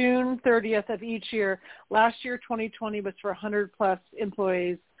the June 30th of each year, last year 2020 was for 100 plus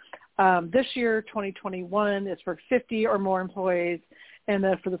employees. This year 2021 is for 50 or more employees, and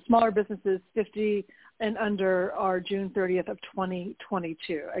then for the smaller businesses 50 and under are June 30th of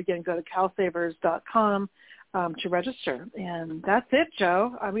 2022. Again, go to CalSavers.com to register. And that's it,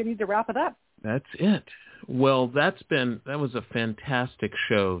 Joe. We need to wrap it up. That's it. Well, that was a fantastic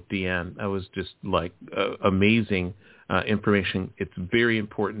show, DeAnn. That was just like amazing information. It's very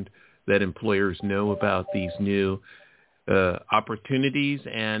important that employers know about these new opportunities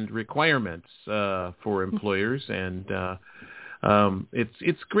and requirements for employers, and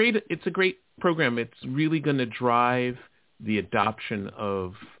it's great. It's a great program. It's really going to drive the adoption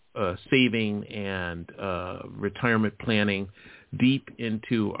of saving and retirement planning deep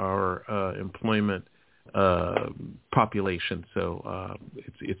into our employment population. So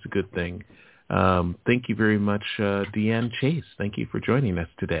it's a good thing. Thank you very much, DeAnn Chase. Thank you for joining us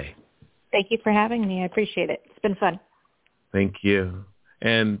today. Thank you for having me. I appreciate it. It's been fun. Thank you.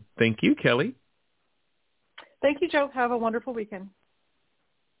 And thank you, Kelly. Thank you, Joe. Have a wonderful weekend.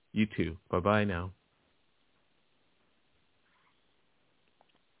 You too. Bye-bye now.